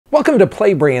Welcome to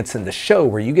Play Branson, the show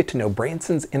where you get to know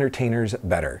Branson's entertainers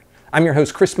better. I'm your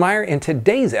host, Chris Meyer, and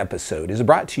today's episode is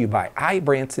brought to you by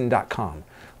iBranson.com,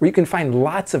 where you can find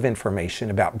lots of information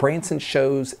about Branson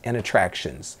shows and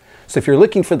attractions. So if you're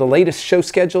looking for the latest show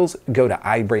schedules, go to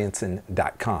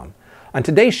iBranson.com. On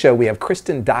today's show, we have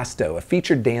Kristen Dasto, a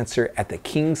featured dancer at the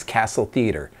King's Castle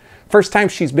Theater. First time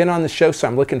she's been on the show, so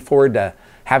I'm looking forward to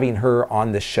having her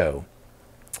on the show.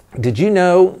 Did you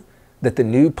know that the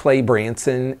new Play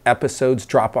Branson episodes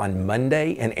drop on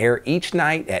Monday and air each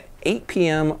night at 8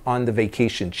 p.m. on the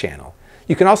Vacation channel?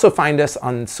 You can also find us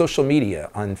on social media,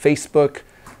 on Facebook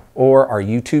or our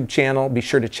YouTube channel. Be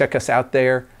sure to check us out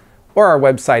there, or our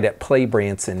website at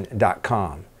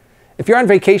PlayBranson.com. If you're on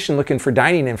vacation looking for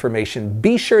dining information,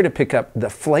 be sure to pick up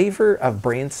the Flavor of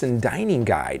Branson Dining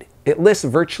Guide. It lists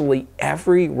virtually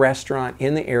every restaurant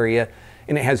in the area,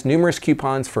 and it has numerous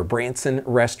coupons for Branson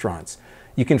restaurants.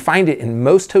 You can find it in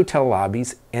most hotel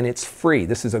lobbies, and it's free.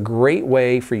 This is a great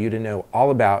way for you to know all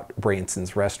about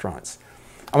Branson's restaurants.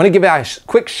 I want to give a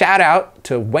quick shout out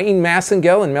to Wayne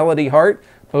Massengale and Melody Hart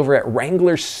over at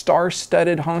Wrangler's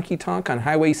star-studded honky tonk on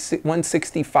Highway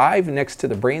 165 next to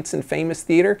the Branson Famous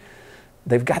Theater.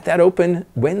 They've got that open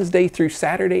Wednesday through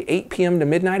Saturday, 8 p.m. to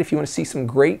midnight. If you want to see some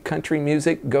great country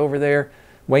music, go over there.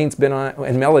 Wayne's been on,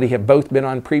 and Melody have both been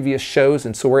on previous shows,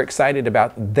 and so we're excited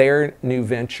about their new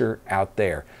venture out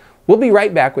there. We'll be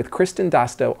right back with Kristen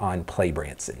Dasto on Play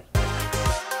Branson.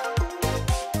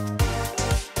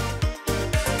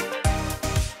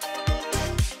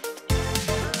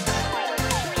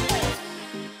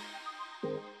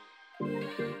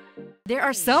 There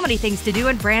are so many things to do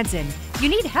in Branson. You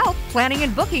need help planning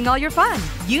and booking all your fun.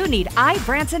 You need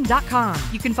iBranson.com.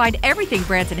 You can find everything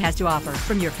Branson has to offer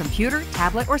from your computer,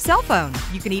 tablet, or cell phone.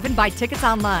 You can even buy tickets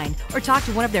online or talk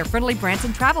to one of their friendly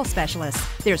Branson travel specialists.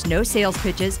 There's no sales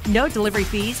pitches, no delivery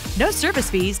fees, no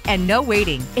service fees, and no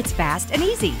waiting. It's fast and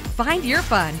easy. Find your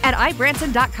fun at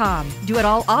iBranson.com. Do it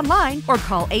all online or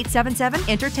call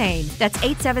 877-ENTERTAIN. That's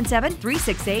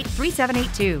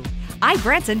 877-368-3782.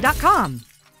 iBranson.com.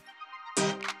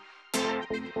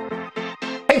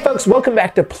 Hey folks, welcome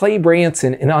back to Play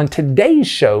Branson, and on today's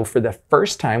show, for the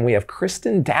first time, we have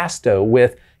Kristen Dasto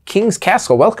with King's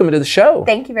Castle. Welcome to the show.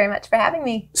 Thank you very much for having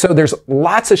me. So there's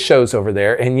lots of shows over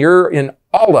there, and you're in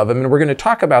all of them, and we're going to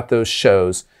talk about those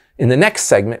shows in the next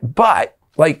segment, but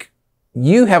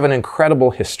you have an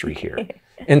incredible history here.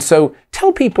 And so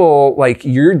tell people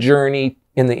your journey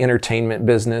in the entertainment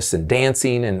business and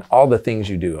dancing and all the things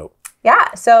you do.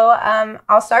 Yeah, so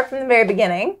I'll start from the very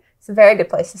beginning. It's a very good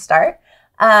place to start.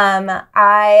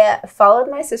 I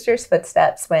followed my sister's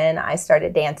footsteps when I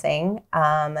started dancing.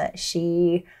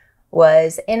 She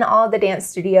was in all the dance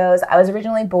studios. I was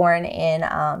originally born in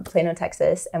Plano,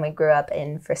 Texas, and we grew up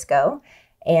in Frisco.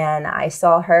 And I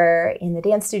saw her in the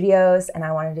dance studios, and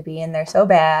I wanted to be in there so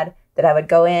bad that I would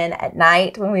go in at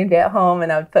night when we'd be at home,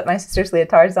 and I would put my sister's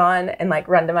leotards on and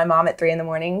run to my mom at 3 in the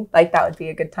morning. That would be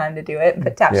a good time to do it.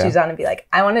 Put tap shoes on and be like,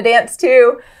 I want to dance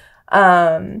too.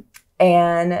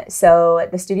 And so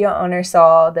the studio owner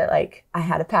saw that I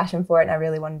had a passion for it and I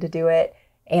really wanted to do it.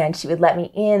 And she would let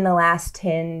me in the last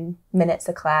 10 minutes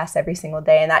of class every single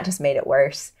day. And that just made it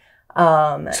worse.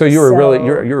 So you were really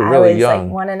young. I was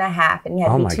 1.5, and you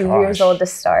had to be 2 years old to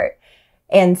start.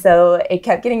 And so it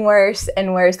kept getting worse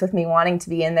and worse with me wanting to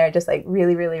be in there, just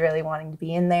really, really, really wanting to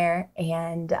be in there.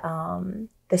 And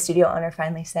the studio owner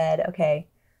finally said, okay,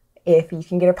 if you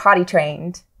can get her potty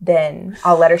trained, then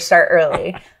I'll let her start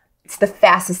early. It's the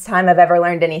fastest time I've ever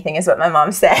learned anything, is what my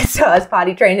mom said. So I was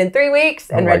potty trained in 3 weeks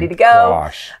and ready to go.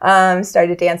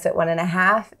 Started dance at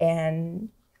 1.5 and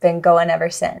been going ever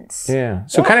since. Yeah.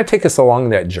 So kind of take us along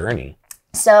that journey.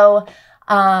 So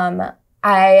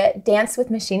I danced with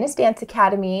Machinist Dance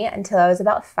Academy until I was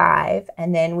about 5.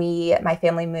 And then my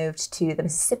family moved to the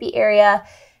Mississippi area.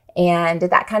 And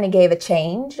that kind of gave a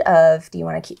change of, do you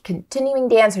want to keep continuing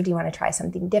dance or do you want to try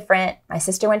something different? My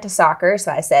sister went to soccer, so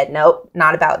I said, nope,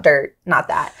 not about dirt, not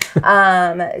that.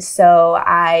 So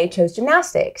I chose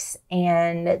gymnastics,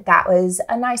 and that was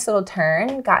a nice little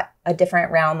turn, got a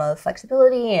different realm of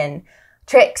flexibility and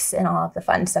tricks and all of the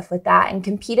fun stuff with that, and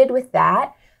competed with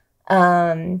that.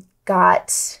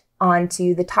 Got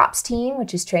onto the TOPS team,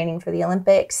 which is training for the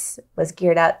Olympics, was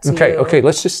geared up to... Okay,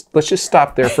 let's just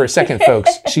stop there for a second,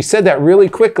 folks. She said that really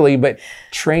quickly, but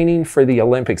training for the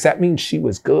Olympics, that means she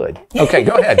was good. Okay,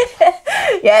 go ahead.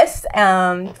 Yes,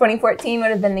 2014 would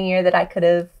have been the year that I could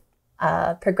have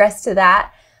progressed to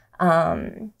that.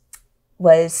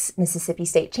 Was Mississippi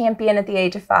State champion at the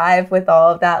age of 5 with all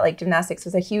of that. Gymnastics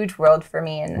was a huge world for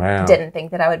me, and didn't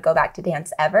think that I would go back to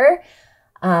dance ever.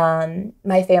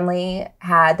 My family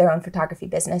had their own photography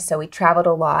business, so we traveled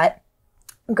a lot.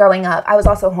 Growing up, I was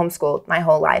also homeschooled my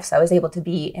whole life, so I was able to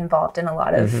be involved in a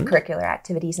lot of curricular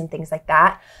activities and things like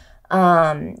that.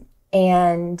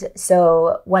 And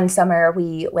so one summer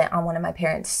we went on one of my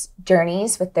parents'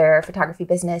 journeys with their photography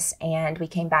business, and we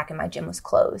came back and my gym was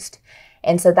closed.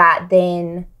 And so that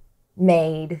then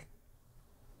made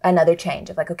another change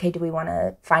of like, okay, do we want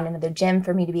to find another gym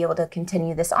for me to be able to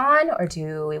continue this on, or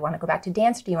do we want to go back to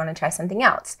dance, or do you want to try something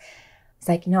else? It's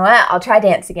like, you know what, I'll try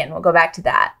dance again. We'll go back to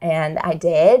that. And I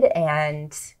did,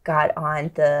 and got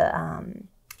on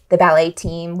the ballet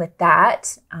team with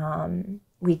that.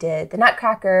 We did the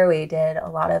Nutcracker. We did a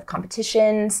lot of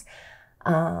competitions.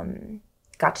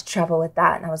 Got to travel with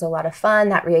that, and that was a lot of fun.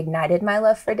 That reignited my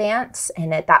love for dance.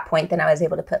 And at that point, then I was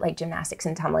able to put like gymnastics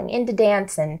and tumbling into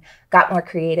dance and got more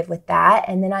creative with that.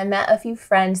 And then I met a few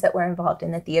friends that were involved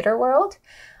in the theater world.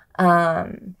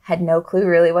 Had no clue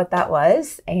really what that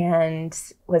was, and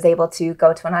was able to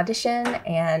go to an audition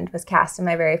and was cast in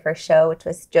my very first show, which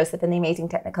was Joseph and the Amazing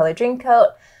Technicolor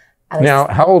Dreamcoat. Now,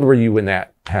 how old were you when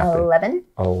that happened? 11.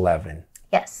 11.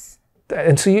 Yes.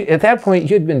 And so at that point,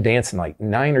 you had been dancing like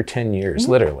 9 or 10 years,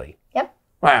 literally. Yep.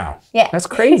 Wow. Yeah. That's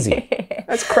crazy.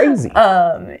 That's crazy.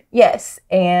 Yes.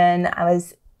 And I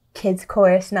was kids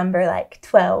chorus number like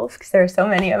 12, because there were so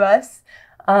many of us.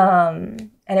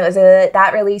 And it was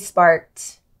that really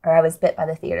sparked, or I was bit by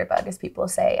the theater bug, as people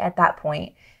say, at that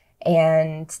point.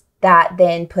 And that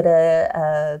then put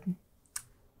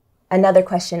another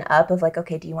question up of like,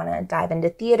 okay, do you want to dive into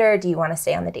theater? Do you want to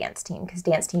stay on the dance team? Because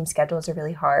dance team schedules are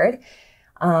really hard.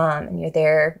 And you're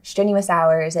there strenuous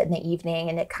hours in the evening,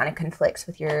 and it kind of conflicts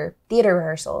with your theater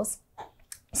rehearsals.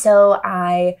 So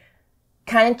I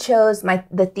kind of chose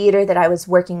the theater that I was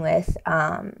working with,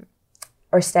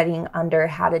 or studying under,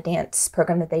 had a dance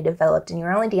program that they developed, and you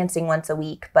were only dancing once a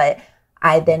week, but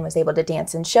I then was able to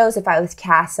dance in shows if I was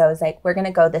cast. So I was like, we're going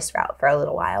to go this route for a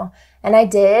little while. And I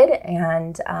did.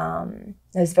 And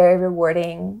it was very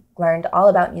rewarding. Learned all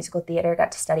about musical theater,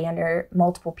 got to study under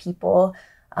multiple people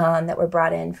that were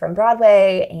brought in from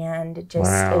Broadway. And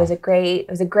just, it was a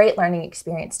great learning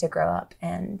experience to grow up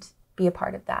and be a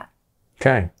part of that.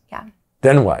 Okay. Yeah.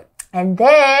 Then what? And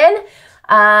then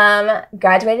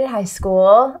graduated high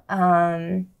school.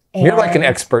 You're like an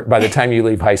expert by the time you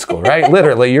leave high school, right?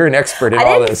 Literally, you're an expert in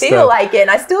all this stuff. I didn't feel like it, and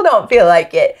I still don't feel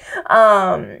like it.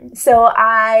 So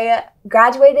I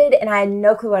graduated, and I had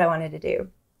no clue what I wanted to do,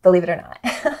 believe it or not.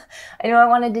 I knew I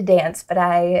wanted to dance, but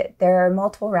there are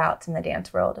multiple routes in the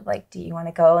dance world of like, do you want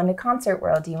to go into concert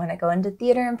world? Do you want to go into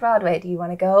theater and Broadway? Do you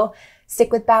want to go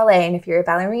stick with ballet? And if you're a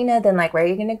ballerina, then like, where are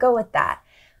you going to go with that?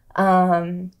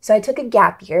 So I took a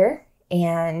gap year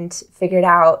and figured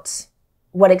out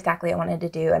what exactly I wanted to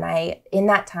do. And in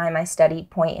that time, I studied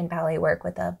point and ballet work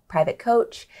with a private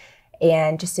coach,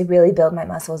 and just to really build my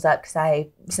muscles up, because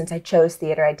since I chose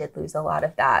theater, I did lose a lot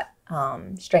of that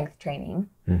strength training.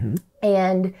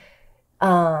 And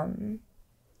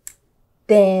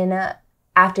then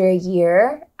after a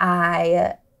year,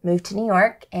 I moved to New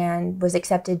York and was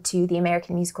accepted to the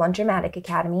American Musical and Dramatic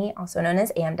Academy, also known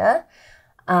as AMDA.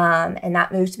 And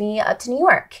that moved me up to New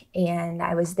York, and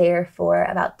I was there for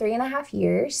about 3.5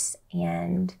 years,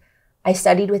 and I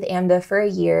studied with AMDA for a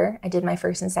year. I did my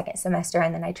first and second semester,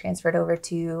 and then I transferred over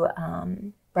to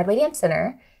Broadway Dance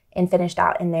Center and finished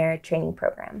out in their training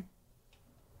program.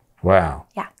 Wow.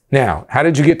 Yeah. Now, how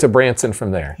did you get to Branson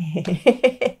from there?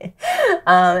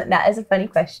 That is a funny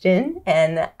question,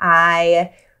 and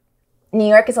New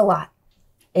York is a lot.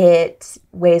 It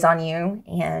weighs on you,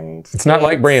 and it's not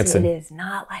like Branson. It is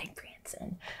not like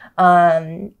Branson.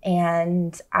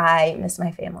 And I miss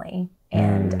my family.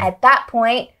 And at that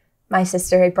point, my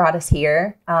sister had brought us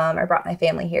here, or brought my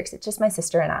family here, because it's just my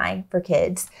sister and I for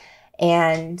kids.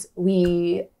 And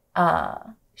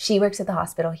she works at the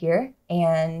hospital here,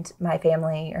 and my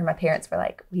family, or my parents, were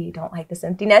like, we don't like this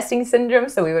empty nesting syndrome,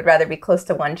 so we would rather be close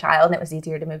to one child, and it was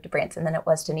easier to move to Branson than it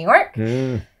was to New York.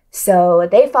 So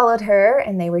they followed her,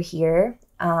 and they were here.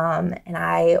 And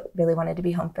I really wanted to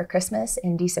be home for Christmas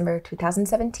in December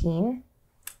 2017,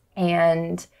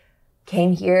 and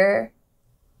came here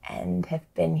and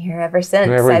have been here ever since.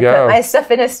 I put my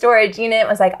stuff in a storage unit,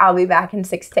 was like, I'll be back in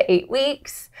 6 to 8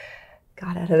 weeks.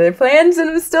 Got out of their plans, and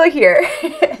I'm still here.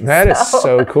 That is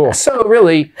so cool. So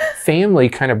really, family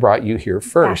kind of brought you here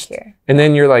first. Back here. And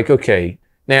then you're like, okay,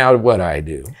 now what do I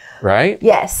do, right?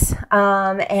 Yes.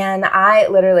 And I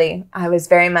was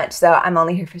very much so, I'm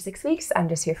only here for 6 weeks. I'm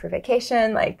just here for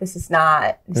vacation. Like, this is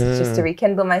just to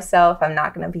rekindle myself. I'm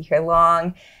not going to be here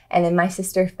long. And then my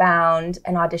sister found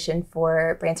an audition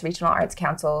for Branson Regional Arts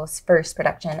Council's first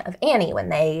production of Annie when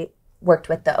they worked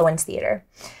with the Owens Theater.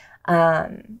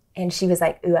 And she was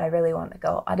like, ooh, I really want to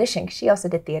go audition. 'Cause she also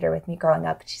did theater with me growing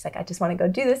up. And she's like, I just want to go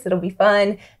do this. It'll be fun.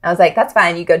 And I was like, that's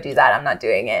fine. You go do that. I'm not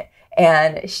doing it.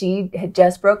 And she had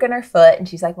just broken her foot. And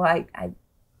she's like, well,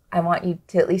 I want you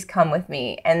to at least come with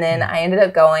me. And then I ended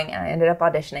up going and I ended up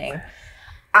auditioning.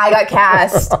 I got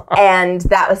cast and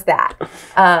that was that.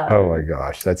 Oh my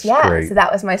gosh, that's great. So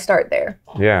that was my start there.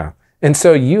 Yeah. And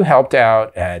so you helped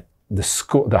out at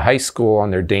the high school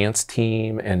on their dance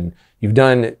team, and you've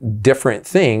done different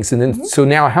things. And then, so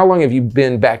now how long have you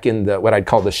been back in what I'd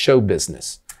call the show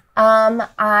business?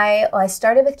 I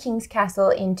started with King's Castle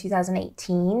in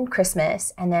 2018,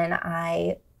 Christmas, and then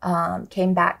I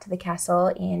came back to the castle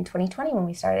in 2020 when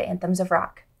we started Anthems of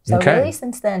Rock. So really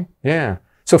since then. Yeah.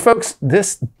 So folks,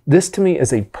 this to me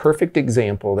is a perfect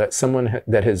example that someone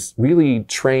that has really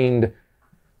trained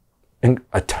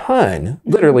a ton,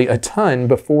 literally a ton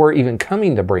before even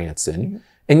coming to Branson,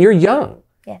 and you're young.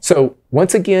 Yeah. So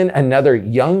once again, another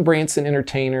young Branson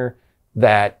entertainer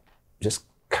that just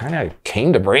kind of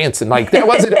came to Branson. Like that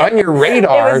wasn't on your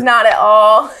radar. It was not at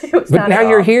all. But now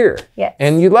you're here. Yes.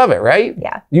 And you love it, right?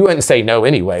 Yeah. You wouldn't say no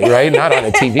anyway, right? Not on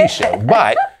a TV show.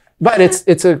 But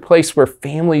it's a place where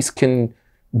families can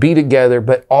be together,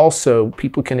 but also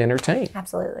people can entertain.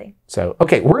 Absolutely. So,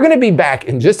 okay, we're going to be back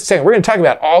in just a second. We're going to talk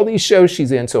about all these shows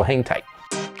she's in, so hang tight.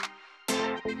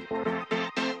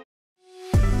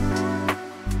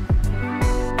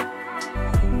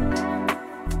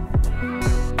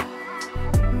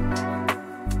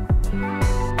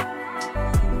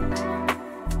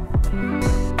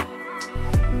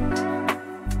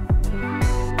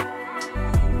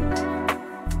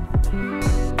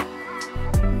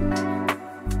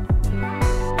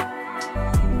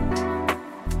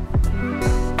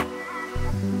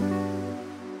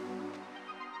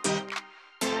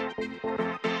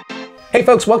 Hey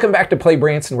folks, welcome back to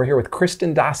PlayBranson. We're here with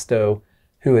Kristen Dasto,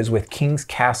 who is with King's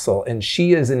Castle, and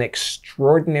she is an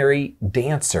extraordinary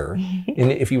dancer.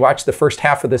 And if you watch the first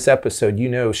half of this episode, you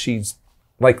know she's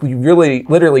like, you really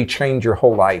literally trained your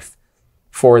whole life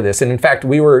for this. And in fact,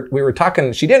 we were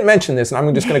talking, she didn't mention this, and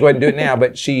I'm just gonna go ahead and do it now,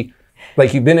 but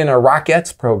you've been in a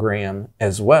Rockettes program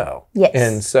as well. Yes.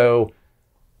 And so,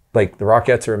 like, the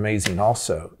Rockettes are amazing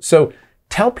also. So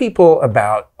tell people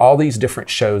about all these different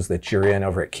shows that you're in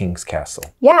over at King's Castle.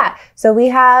 Yeah, so we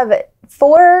have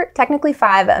technically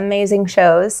five amazing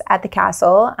shows at the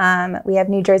castle. We have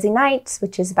New Jersey Nights,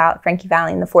 which is about Frankie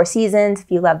Valli and the Four Seasons. If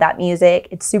you love that music,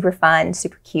 it's super fun,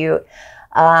 super cute.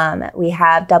 We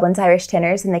have Dublin's Irish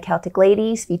Tenors and the Celtic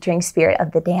Ladies, featuring Spirit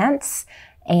of the Dance.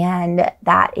 And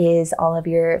that is all of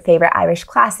your favorite Irish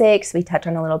classics. We touch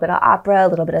on a little bit of opera, a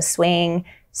little bit of swing,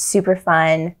 super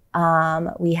fun.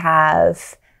 We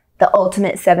have the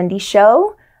Ultimate 70s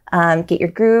Show. Get your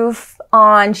groove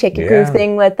on, shake your groove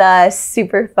thing with us.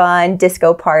 Super fun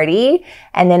disco party.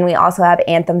 And then we also have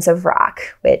Anthems of Rock,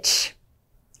 which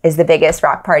is the biggest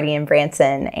rock party in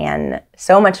Branson and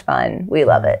so much fun. We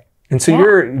love it. And so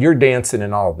you're dancing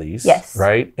in all these, yes,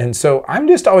 right? And so I'm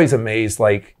just always amazed,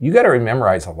 like, you got to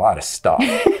memorize a lot of stuff.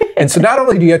 And so not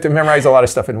only do you have to memorize a lot of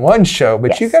stuff in one show,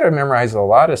 but you got to memorize a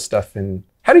lot of stuff in,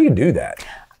 how do you do that?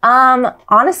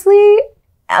 Honestly,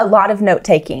 a lot of note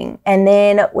taking. And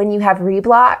then when you have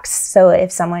reblocks, so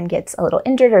if someone gets a little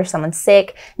injured or someone's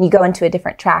sick, and you go into a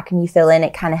different track and you fill in,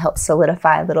 it kind of helps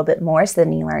solidify a little bit more. So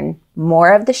then you learn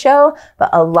more of the show, but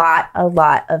a lot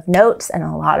of notes and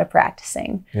a lot of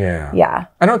practicing. Yeah. Yeah.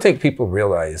 I don't think people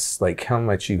realize like how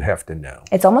much you have to know.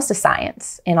 It's almost a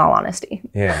science, in all honesty.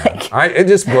 Yeah. It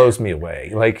just blows me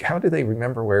away. Like, how do they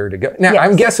remember where to go? Now,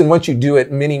 I'm guessing once you do it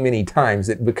many, many times,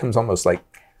 it becomes almost like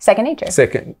second nature.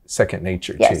 Second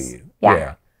nature to you.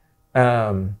 Yeah.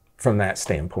 From that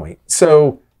standpoint.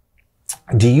 So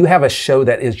do you have a show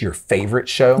that is your favorite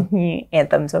show?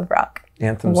 Anthems of Rock.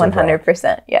 Anthems of Rock.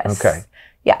 100%, yes. Okay.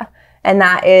 Yeah. And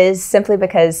that is simply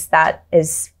because that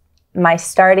is my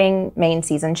starting main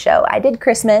season show. I did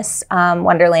Christmas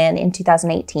Wonderland in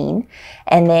 2018.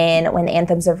 And then when the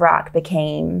Anthems of Rock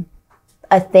became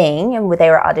a thing and they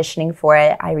were auditioning for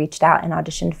it, I reached out and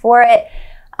auditioned for it.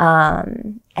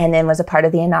 And then was a part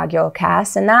of the inaugural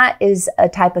cast. And that is a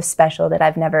type of special that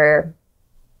I've never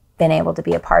been able to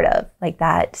be a part of. Like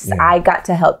that, I got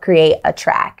to help create a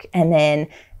track. And then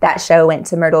that show went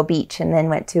to Myrtle Beach and then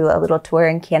went to a little tour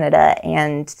in Canada.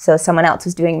 And so someone else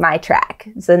was doing my track.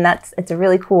 So then it's a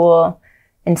really cool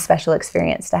and special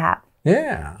experience to have.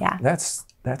 Yeah. Yeah. That's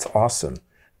awesome.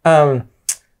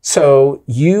 So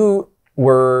you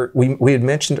we had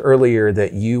mentioned earlier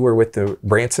that you were with the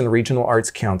Branson Regional Arts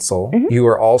Council. You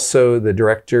are also the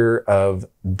director of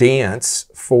dance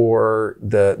for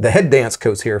the head dance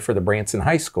coach here for the Branson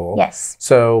High School. Yes.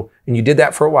 So, and you did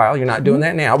that for a while. You're not doing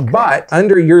that now, but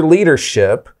under your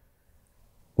leadership,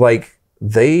 like,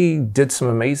 they did some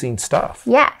amazing stuff.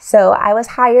 Yeah. So I was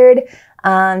hired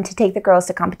to take the girls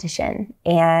to competition,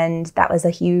 and that was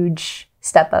a huge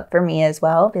step up for me as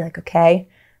well. Be like, okay,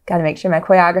 got to make sure my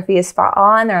choreography is spot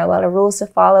on. There are a lot of rules to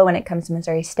follow when it comes to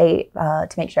Missouri State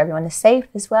to make sure everyone is safe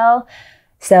as well.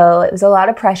 So it was a lot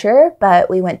of pressure, but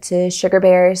we went to Sugar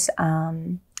Bear's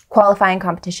qualifying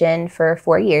competition for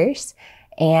 4 years,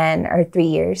 or 3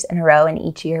 years in a row. And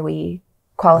each year we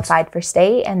qualified for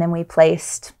state, and then we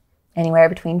placed anywhere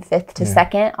between 5th to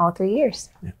 2nd all 3 years.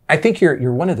 I think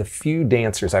you're one of the few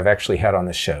dancers I've actually had on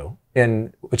the show,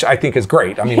 and which I think is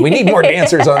great. I mean, we need more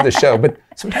dancers on the show, but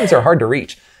sometimes they're hard to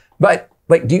reach. But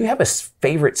like, do you have a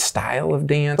favorite style of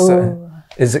dance?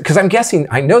 Is it, because I'm guessing,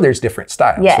 I know there's different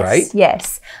styles, right?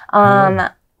 Yes.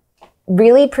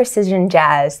 Really precision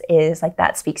jazz is like,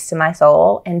 that speaks to my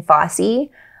soul. And Fosse,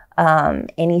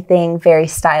 anything very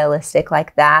stylistic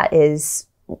like that is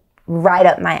right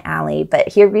up my alley. But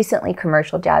here recently,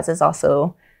 commercial jazz has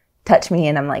also touched me,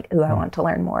 and I'm like, ooh, I want to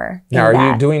learn more. Now,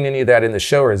 are you doing any of that in the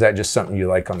show, or is that just something you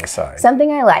like on the side?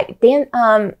 Something I like.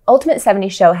 The Ultimate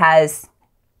 70s show has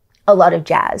a lot of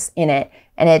jazz in it,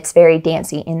 and it's very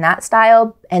dancey in that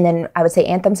style. And then I would say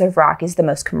Anthems of Rock is the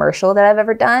most commercial that I've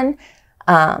ever done.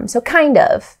 So kind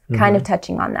of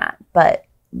touching on that, but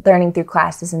learning through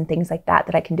classes and things like that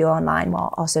I can do online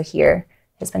while also here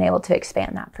has been able to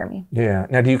expand that for me. Yeah.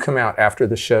 Now, do you come out after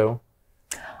the show?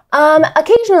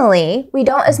 Occasionally. We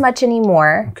don't as much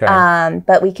anymore,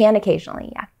 but we can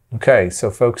occasionally, yeah. Okay,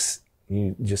 so folks,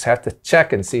 you just have to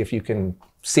check and see if you can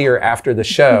see her after the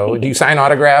show. Do you sign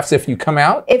autographs if you come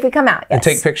out? If we come out, yes. And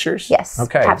take pictures? Yes,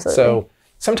 okay. Absolutely. So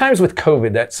sometimes with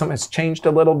COVID, has changed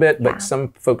a little bit, but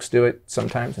some folks do it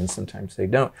sometimes and sometimes they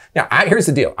don't. Now, here's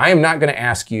the deal. I am not going to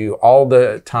ask you all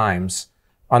the times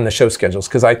on the show schedules,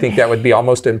 because I think that would be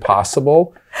almost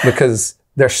impossible, because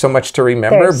there's so much to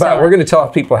remember, we're going to tell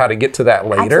people how to get to that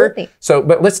later. Absolutely. So,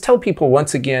 but let's tell people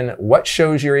once again what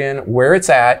shows you're in, where it's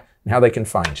at, and how they can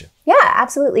find you. Yeah,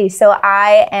 absolutely. So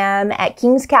I am at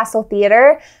King's Castle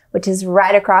Theater, which is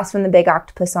right across from the Big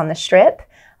Octopus on the Strip.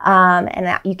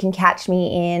 And you can catch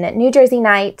me in New Jersey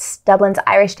Nights, Dublin's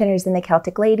Irish Tenors and the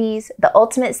Celtic Ladies, The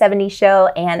Ultimate 70s Show,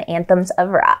 and Anthems of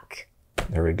Rock.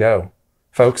 There we go.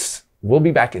 Folks, we'll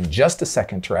be back in just a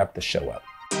second to wrap the show up.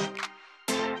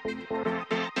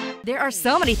 There are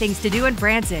so many things to do in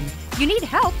Branson. You need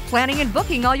help planning and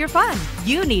booking all your fun.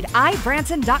 You need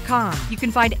iBranson.com. You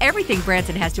can find everything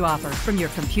Branson has to offer from your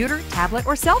computer, tablet,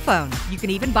 or cell phone. You can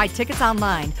even buy tickets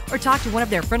online or talk to one of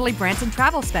their friendly Branson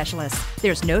travel specialists.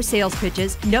 There's no sales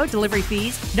pitches, no delivery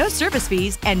fees, no service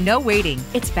fees, and no waiting.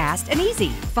 It's fast and easy.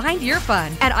 Find your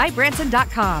fun at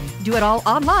iBranson.com. Do it all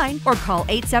online or call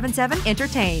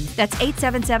 877-ENTERTAIN. That's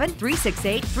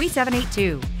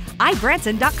 877-368-3782.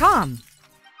 iBranson.com.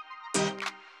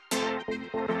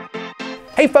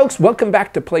 Hey folks, welcome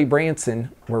back to Play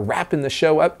Branson. We're wrapping the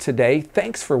show up today.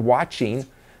 Thanks for watching.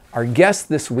 Our guest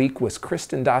this week was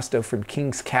Kristen Dasto from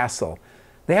King's Castle.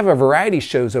 They have a variety of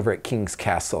shows over at King's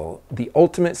Castle. The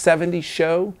Ultimate 70s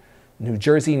Show, New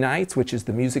Jersey Nights, which is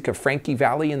the music of Frankie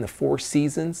Valli and the Four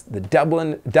Seasons, the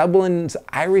Dublin's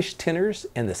Irish Tenors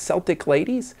and the Celtic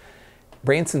Ladies,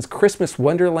 Branson's Christmas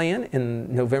Wonderland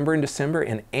in November and December,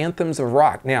 and Anthems of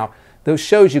Rock. Now, those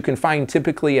shows you can find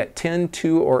typically at 10,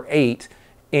 2, or 8,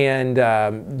 and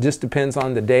just depends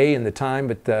on the day and the time,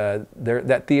 but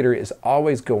that theater is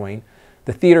always going.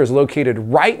 The theater is located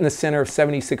right in the center of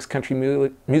 76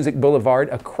 Country Music Boulevard,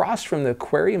 across from the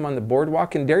aquarium on the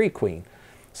boardwalk in Dairy Queen.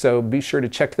 So be sure to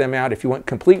check them out. If you want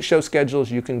complete show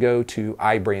schedules, you can go to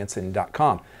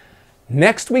iBranson.com.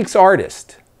 Next week's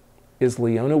artist is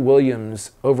Leona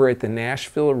Williams over at the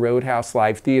Nashville Roadhouse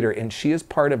Live Theater, and she is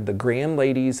part of the Grand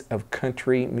Ladies of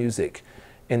Country Music.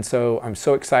 And so I'm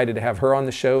so excited to have her on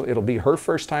the show. It'll be her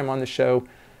first time on the show.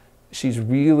 She's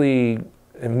really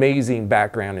amazing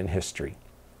background in history.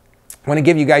 I want to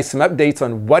give you guys some updates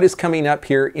on what is coming up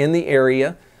here in the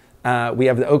area. We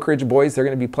have the Oak Ridge Boys. They're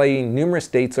going to be playing numerous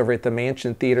dates over at the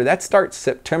Mansion Theater. That starts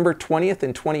September 20th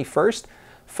and 21st.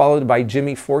 Followed by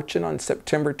Jimmy Fortune on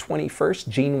September 21st,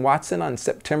 Gene Watson on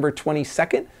September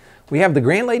 22nd. We have the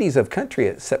Grand Ladies of Country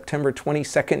at September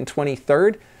 22nd and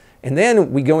 23rd. And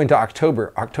then we go into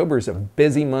October. October is a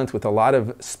busy month with a lot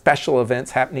of special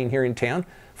events happening here in town.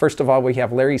 First of all, we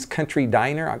have Larry's Country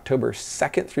Diner, October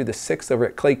 2nd through the 6th over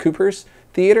at Clay Cooper's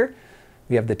Theater.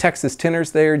 We have the Texas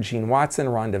Tenors there, Gene Watson,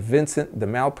 Rhonda Vincent, the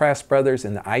Malpass Brothers,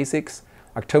 and the Isaacs.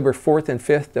 October 4th and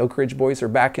 5th, the Oak Ridge Boys are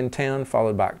back in town,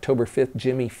 followed by October 5th,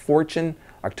 Jimmy Fortune.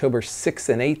 October 6th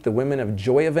and 8th, the Women of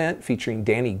Joy event featuring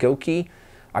Danny Goki.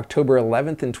 October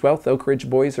 11th and 12th, Oak Ridge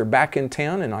Boys are back in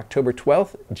town, and October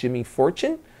 12th, Jimmy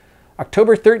Fortune.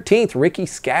 October 13th, Ricky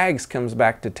Skaggs comes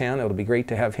back to town. It'll be great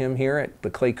to have him here at the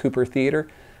Clay Cooper Theater.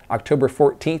 October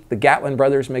 14th, the Gatlin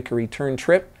Brothers make a return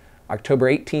trip.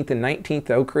 October 18th and 19th,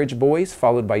 the Oak Ridge Boys,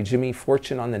 followed by Jimmy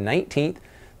Fortune on the 19th.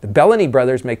 The Bellany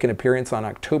Brothers make an appearance on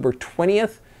October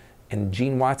 20th, and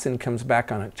Gene Watson comes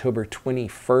back on October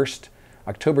 21st.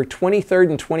 October 23rd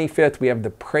and 25th, we have the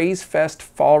Praise Fest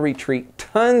Fall Retreat.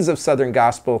 Tons of Southern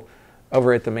Gospel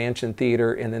over at the Mansion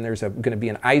Theater. And then there's going to be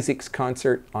an Isaacs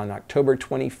concert on October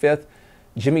 25th.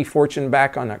 Jimmy Fortune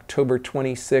back on October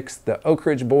 26th. The Oak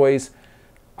Ridge Boys,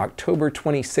 October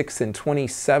 26th and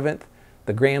 27th.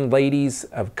 The Grand Ladies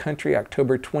of Country,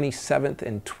 October 27th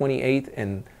and 28th.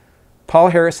 And Paul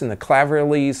Harris and the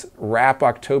Claverleys wrap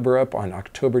October up on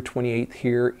October 28th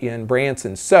here in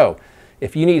Branson. So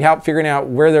if you need help figuring out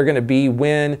where they're going to be,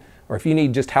 when, or if you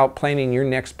need just help planning your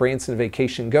next Branson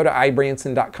vacation, go to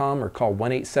ibranson.com or call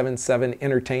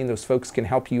 1-877-ENTERTAIN. Those folks can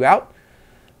help you out.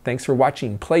 Thanks for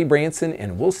watching Play Branson,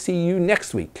 and we'll see you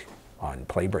next week on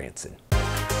Play Branson.